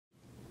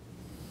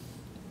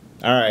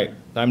Alright,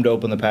 time to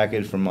open the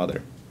package from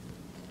Mother.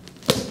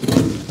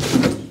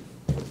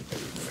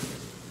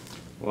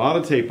 A lot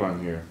of tape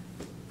on here.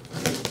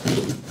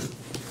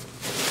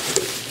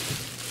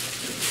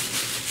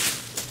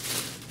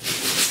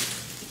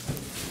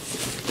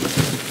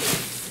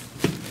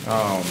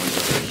 Oh my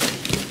gosh.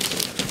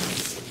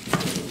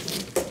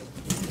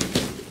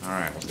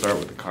 Alright, we'll start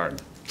with the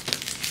card.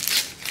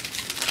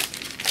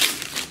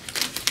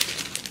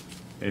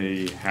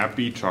 A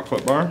happy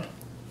chocolate bar.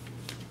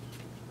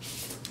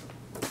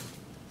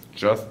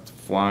 Just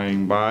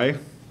flying by.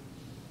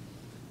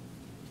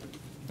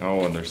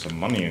 Oh, and there's some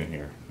money in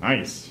here.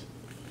 Nice.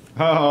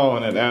 Oh,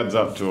 and it adds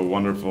up to a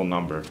wonderful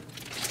number.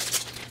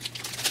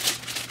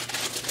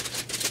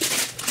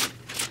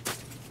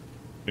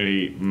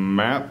 A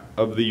map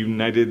of the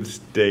United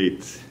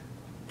States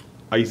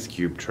ice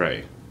cube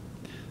tray.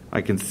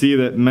 I can see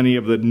that many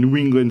of the New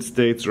England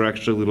states are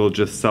actually little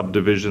just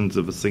subdivisions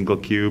of a single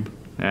cube.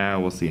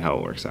 We'll see how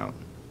it works out.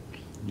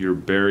 You're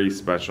very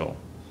special.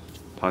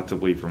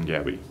 Possibly from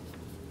Gabby.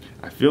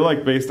 I feel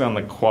like based on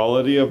the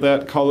quality of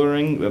that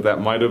coloring,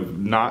 that might have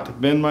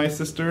not been my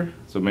sister.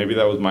 So maybe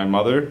that was my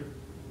mother.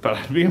 But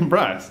I'd be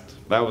impressed.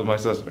 That was my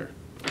sister.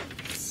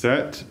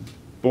 Set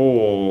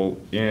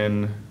bowl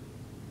in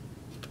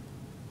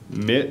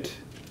mitt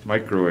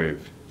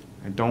microwave.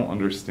 I don't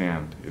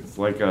understand. It's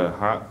like a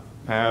hot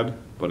pad,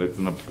 but it's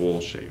in a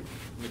bowl shape.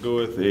 I'm gonna go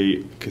with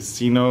a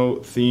casino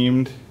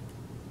themed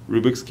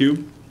Rubik's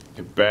Cube,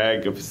 a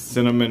bag of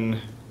cinnamon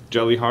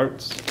jelly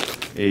hearts,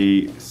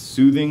 a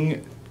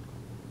soothing,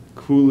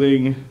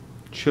 cooling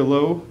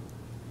chillo.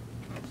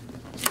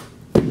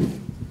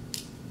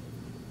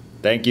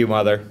 Thank you,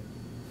 Mother.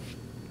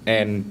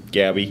 And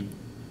Gabby.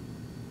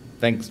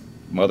 Thanks,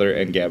 Mother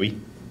and Gabby.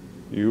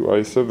 You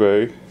Isa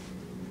Bay,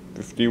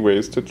 50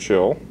 ways to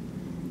chill.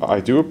 I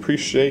do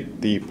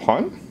appreciate the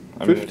pun.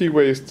 50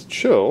 ways to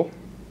chill.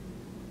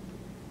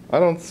 I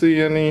don't see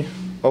any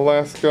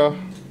Alaska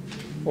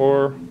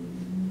or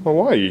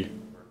Hawaii.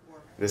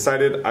 I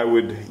decided I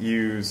would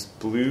use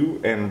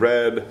blue and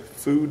red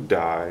food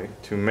dye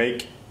to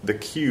make the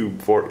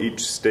cube for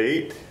each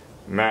state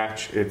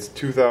match its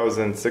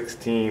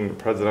 2016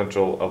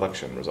 presidential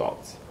election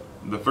results.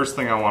 The first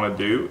thing I want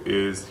to do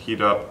is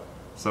heat up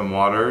some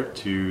water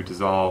to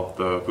dissolve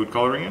the food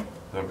coloring in.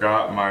 I've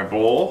got my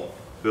bowl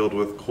filled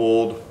with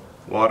cold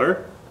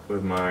water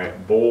with my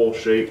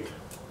bowl-shaped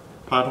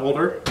pot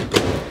holder.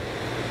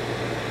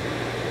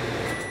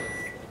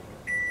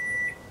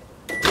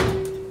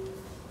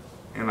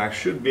 And I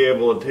should be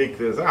able to take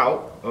this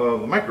out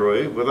of the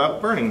microwave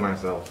without burning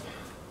myself.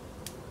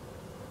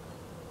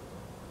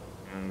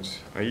 And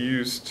I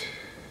used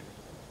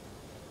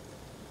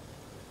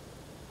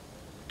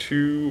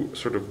 2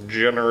 sort of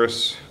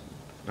generous,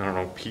 I don't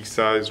know,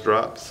 pea-sized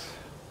drops.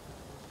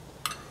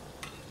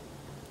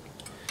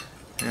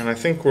 And I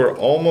think we're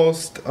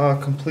almost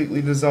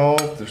completely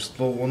dissolved. There's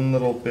still one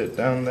little bit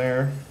down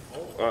there.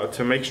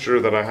 To make sure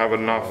that I have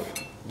enough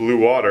blue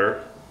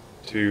water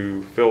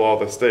to fill all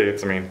the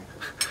states. I mean,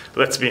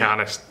 let's be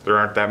honest, there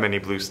aren't that many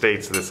blue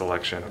states this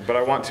election. But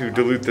I want to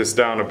dilute this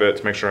down a bit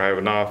to make sure I have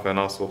enough, and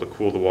also to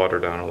cool the water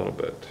down a little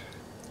bit.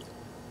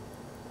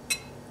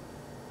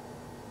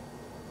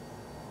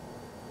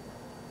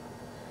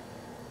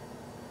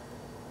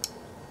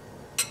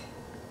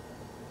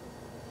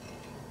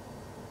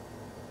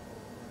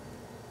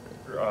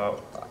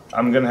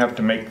 I'm gonna have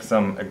to make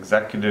some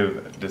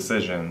executive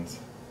decisions.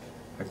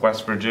 Like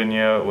West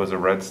Virginia was a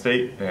red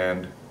state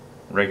and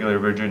regular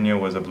Virginia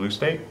was a blue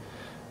state.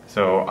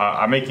 So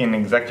I'm making an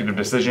executive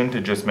decision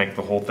to just make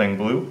the whole thing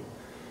blue.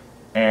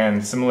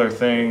 And similar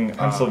thing,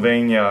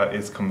 Pennsylvania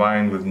is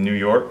combined with New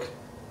York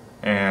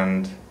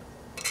and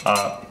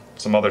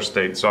some other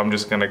states. So I'm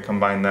just gonna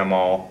combine them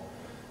all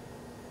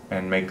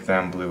and make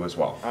them blue as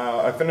well.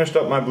 I finished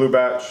up my blue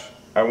batch.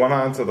 I went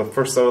on to the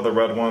first set of the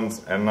red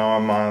ones, and now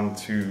I'm on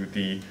to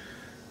the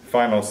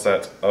final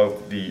set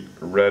of the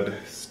red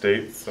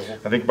states.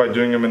 I think by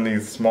doing them in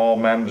these small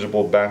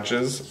manageable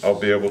batches, I'll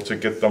be able to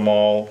get them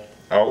all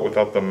out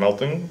without them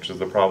melting, which is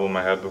the problem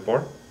I had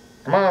before.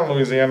 Come on,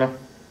 Louisiana,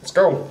 let's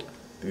go.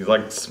 These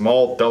like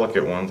small,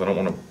 delicate ones, I don't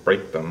want to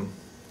break them.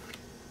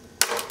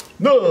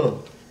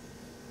 No!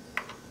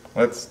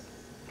 That's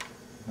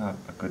not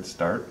a good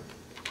start.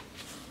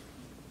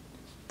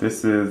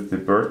 This is the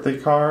birthday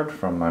card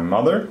from my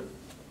mother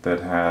that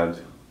had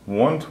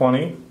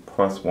 120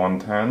 plus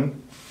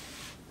 110,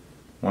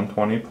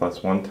 120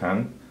 plus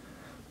 110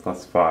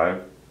 plus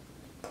 5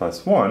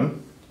 plus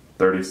 1,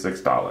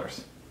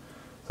 $36.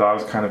 So I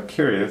was kind of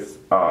curious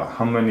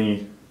how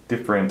many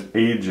different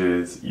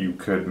ages you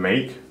could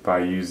make by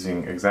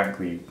using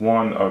exactly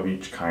one of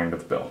each kind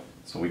of bill.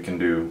 So we can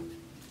do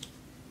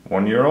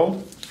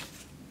 1-year-old,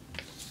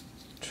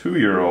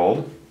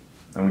 2-year-old,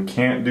 and we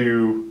can't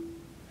do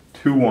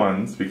 2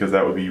 ones because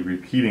that would be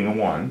repeating a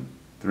 1.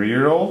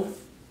 3-year-old,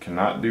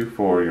 cannot do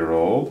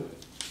 4-year-old.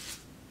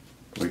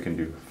 We can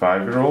do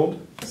 5-year-old,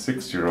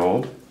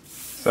 6-year-old,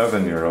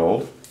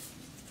 7-year-old,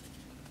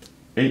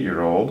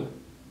 8-year-old,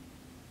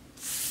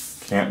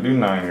 can't do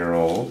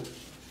 9-year-old,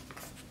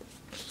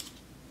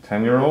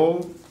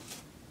 10-year-old,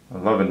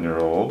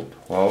 11-year-old,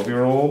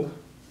 12-year-old,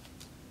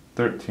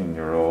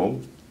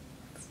 13-year-old,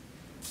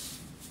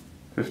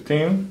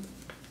 15,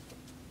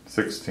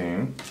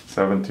 16,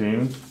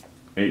 17,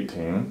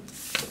 18,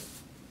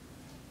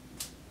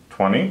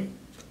 20,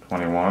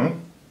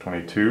 21,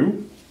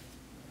 22,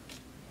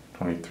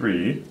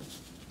 23,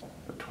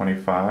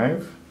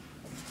 25,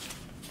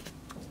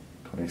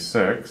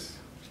 26,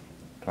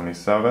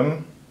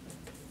 27,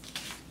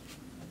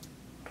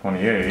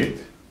 28,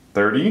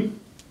 30,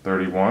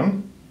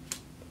 31,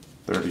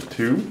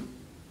 32,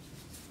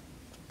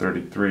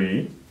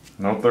 33,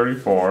 no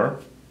 34,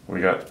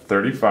 we got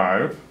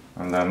 35,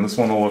 and then this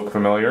one will look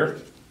familiar,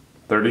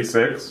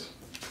 36,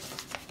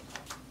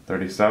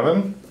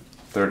 37,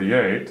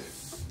 38,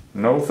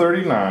 no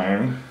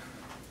 39,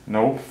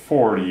 no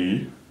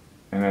 40,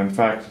 and in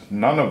fact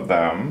none of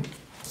them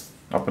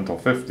up until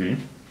 50,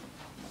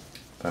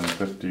 then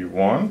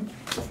 51,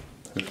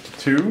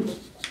 52,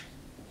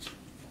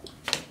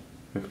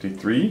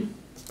 53,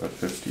 but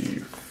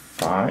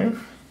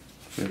 55,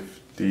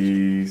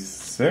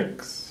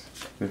 56,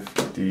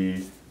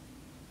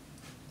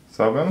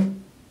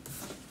 57,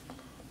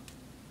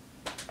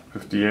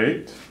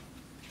 58,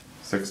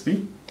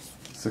 60,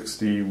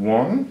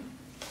 61,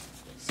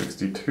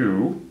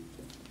 62,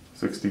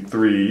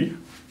 63,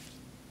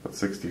 but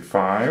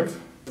 65,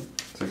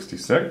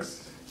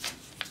 66,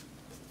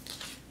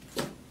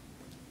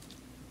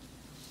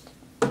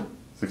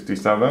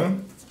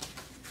 67,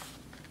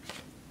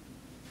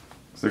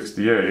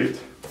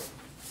 68,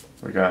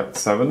 we got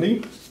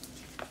 70,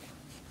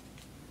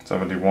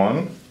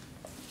 71,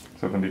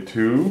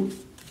 72,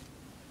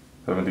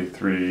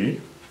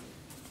 73,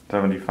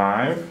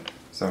 75,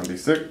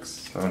 76,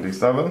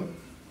 77,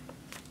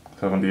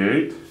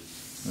 78,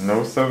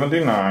 no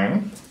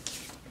 79,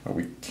 but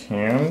we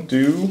can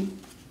do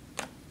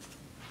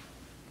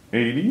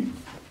 80,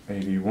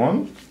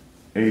 81,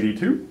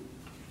 82,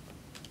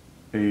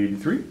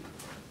 83,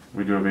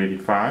 we do have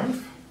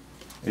 85,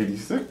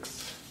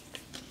 86,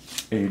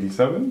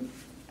 87,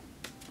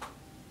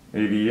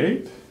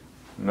 88,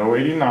 no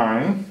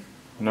 89,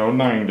 no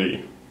 90.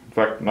 In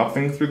fact,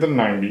 nothing through the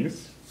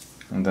 90s.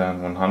 And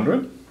then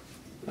 100.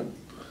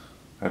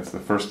 That's the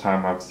first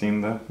time I've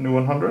seen the new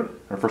 100,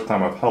 or first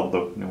time I've held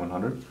the new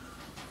 100.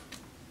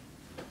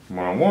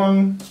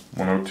 101,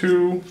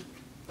 102,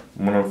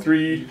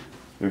 103,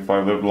 if I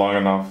live long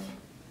enough,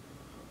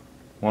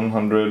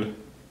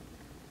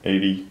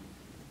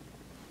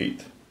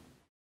 188.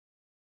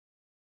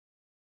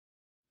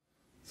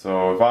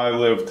 So if I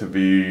live to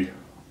be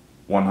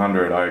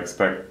 100, I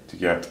expect to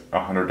get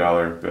a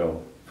 $100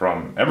 bill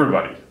from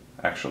everybody.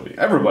 Actually,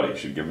 everybody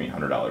should give me a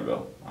 $100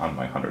 bill on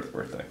my 100th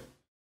birthday.